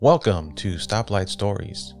Welcome to Stoplight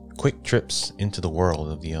Stories, quick trips into the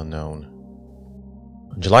world of the unknown.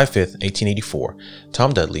 On July 5th, 1884,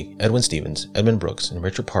 Tom Dudley, Edwin Stevens, Edmund Brooks, and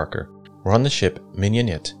Richard Parker were on the ship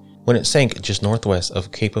Mignonette when it sank just northwest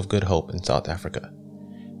of Cape of Good Hope in South Africa.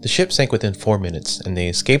 The ship sank within 4 minutes, and they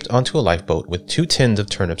escaped onto a lifeboat with 2 tins of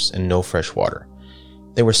turnips and no fresh water.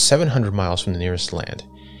 They were 700 miles from the nearest land,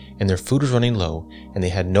 and their food was running low, and they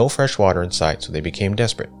had no fresh water in sight, so they became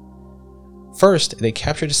desperate. First, they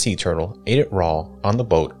captured a sea turtle, ate it raw on the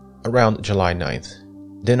boat around July 9th.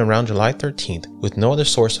 Then around July 13th, with no other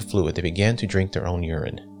source of fluid, they began to drink their own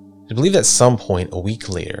urine. It's believed at some point a week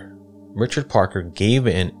later, Richard Parker gave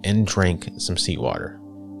in and drank some seawater,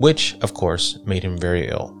 which, of course, made him very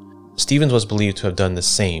ill. Stevens was believed to have done the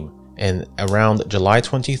same, and around July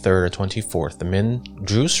 23rd or 24th, the men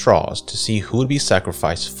drew straws to see who would be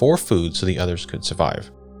sacrificed for food so the others could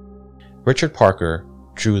survive. Richard Parker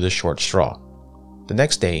drew the short straw. The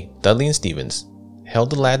next day, Dudley and Stevens held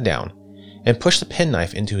the lad down and pushed a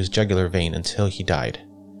penknife into his jugular vein until he died.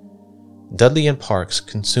 Dudley and Parks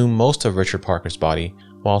consumed most of Richard Parker's body,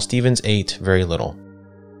 while Stevens ate very little.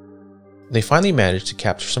 They finally managed to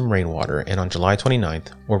capture some rainwater, and on July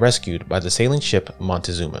 29th were rescued by the sailing ship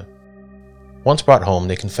Montezuma. Once brought home,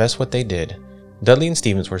 they confessed what they did. Dudley and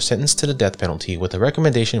Stevens were sentenced to the death penalty with a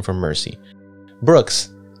recommendation for mercy.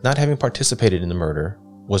 Brooks, not having participated in the murder,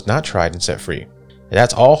 was not tried and set free. And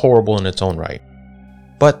that's all horrible in its own right.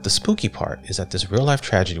 But the spooky part is that this real-life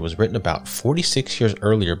tragedy was written about 46 years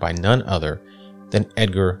earlier by none other than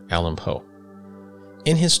Edgar Allan Poe.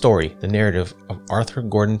 In his story, The Narrative of Arthur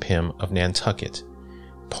Gordon Pym of Nantucket,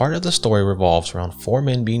 part of the story revolves around 4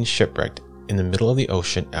 men being shipwrecked in the middle of the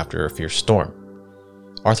ocean after a fierce storm.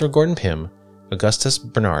 Arthur Gordon Pym, Augustus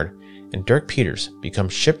Barnard, and Dirk Peters become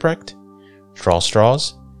shipwrecked, draw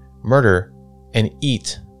straws, murder, and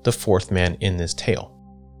eat the 4th man in this tale.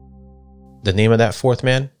 The name of that 4th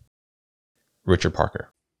man? Richard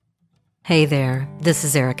Parker. Hey there, this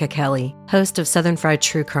is Erica Kelly, host of Southern Fried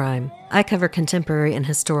True Crime. I cover contemporary and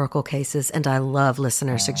historical cases, and I love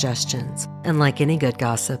listener suggestions. And like any good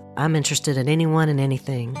gossip, I'm interested in anyone and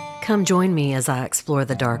anything. Come join me as I explore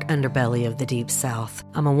the dark underbelly of the Deep South.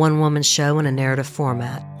 I'm a one-woman show in a narrative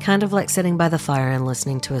format, kind of like sitting by the fire and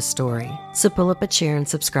listening to a story. So pull up a chair and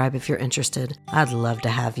subscribe if you're interested. I'd love to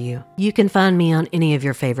have you. You can find me on any of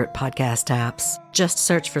your favorite podcast apps. Just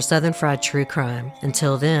search for Southern Fried True Crime.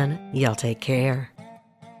 Until then, y'all take care.